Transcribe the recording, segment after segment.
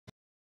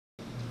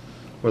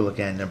We're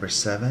looking at number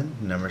 7.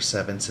 Number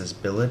 7 says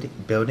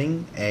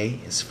building A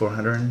is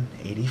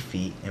 480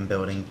 feet and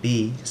building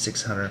B is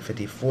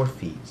 654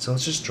 feet. So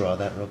let's just draw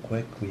that real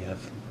quick. We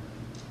have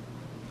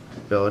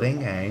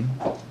building A,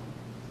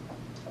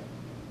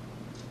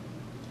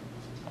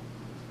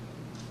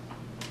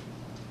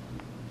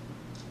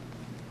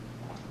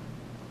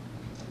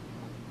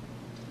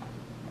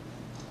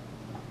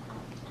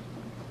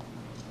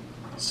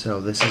 so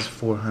this is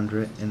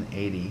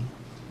 480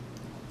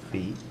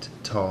 feet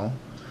tall,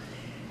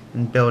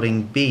 and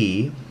building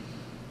B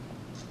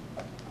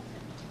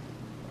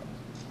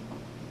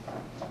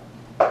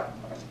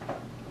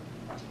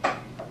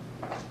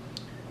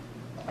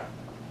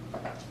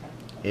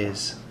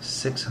is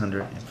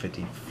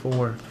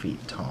 654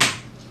 feet tall.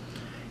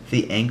 If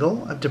the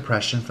angle of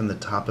depression from the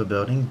top of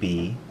building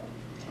B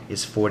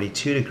is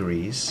 42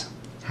 degrees,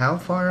 how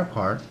far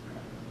apart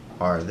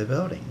are the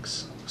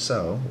buildings?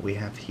 So we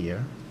have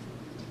here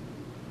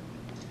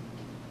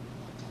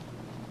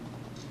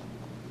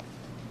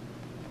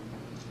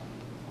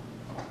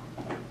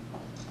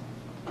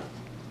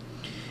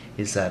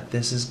is that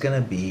this is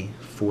going to be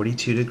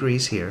 42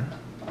 degrees here,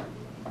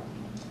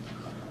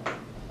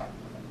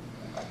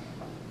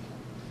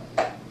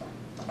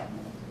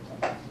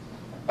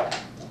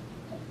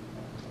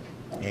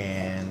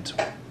 and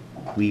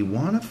we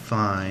want to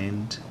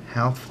find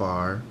how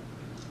far,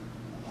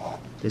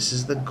 this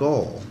is the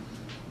goal,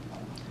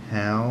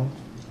 how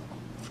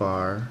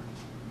far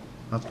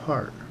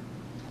apart.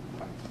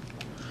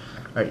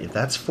 Alright, if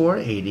that's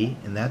 480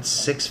 and that's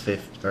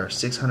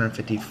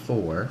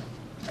 654,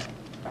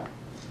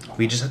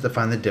 we just have to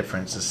find the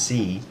difference to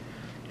see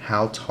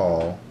how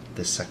tall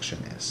this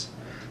section is.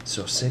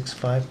 So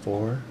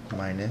 654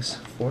 minus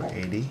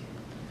 480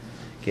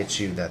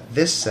 gets you that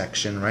this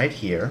section right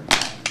here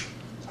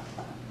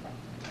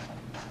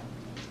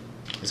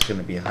is going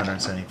to be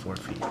 174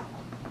 feet.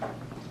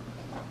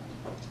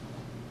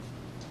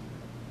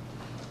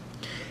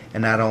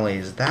 And not only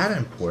is that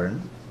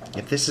important,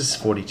 if this is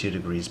 42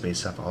 degrees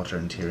based off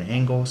alternate interior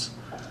angles,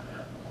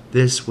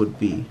 this would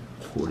be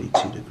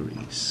 42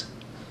 degrees.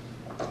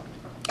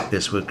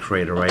 This would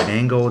create a right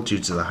angle due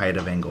to the height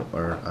of angle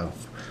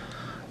of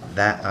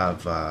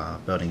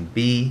building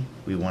B.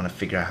 We want to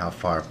figure out how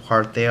far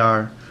apart they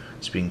are,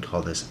 so we can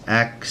call this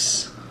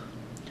x.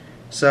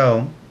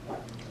 So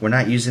we're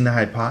not using the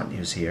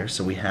hypotenuse here,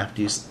 so we have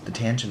to use the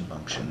tangent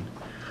function.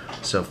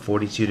 So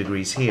 42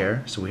 degrees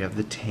here, so we have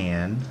the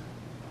tan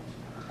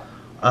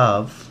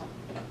of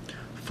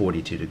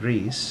 42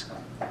 degrees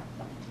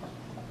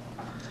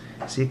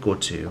is equal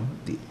to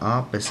the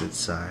opposite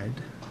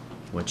side,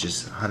 which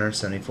is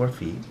 174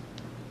 feet,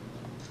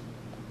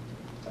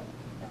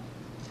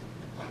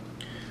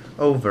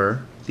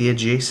 over the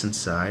adjacent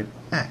side,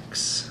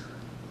 x.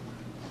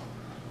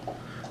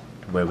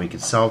 The way we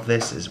could solve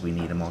this is we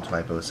need to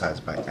multiply both sides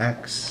by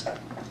x.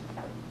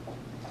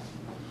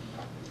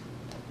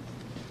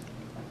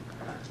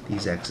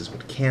 These x's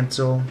would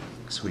cancel,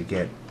 so we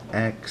get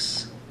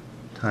x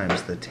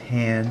times the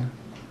tan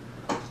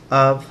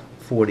of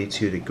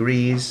 42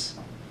 degrees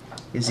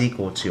is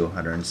equal to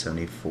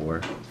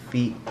 174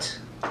 feet.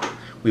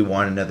 We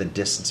want to know the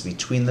distance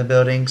between the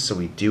buildings, so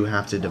we do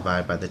have to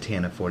divide by the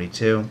tan of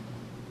 42.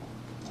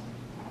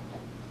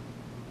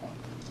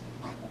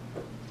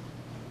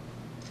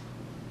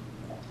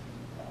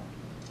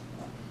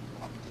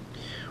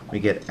 We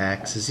get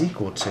x is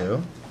equal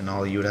to, and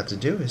all you would have to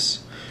do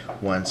is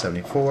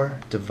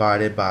 174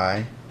 divided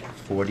by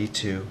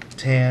 42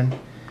 tan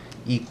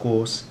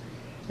equals,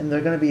 and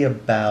they're going to be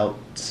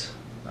about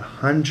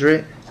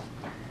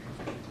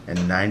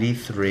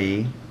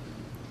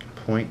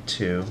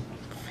 193.2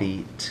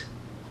 feet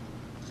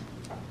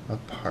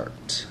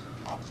apart.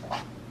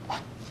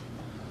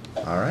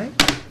 Alright,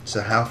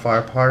 so how far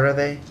apart are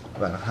they?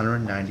 About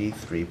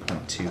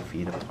 193.2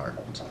 feet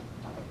apart.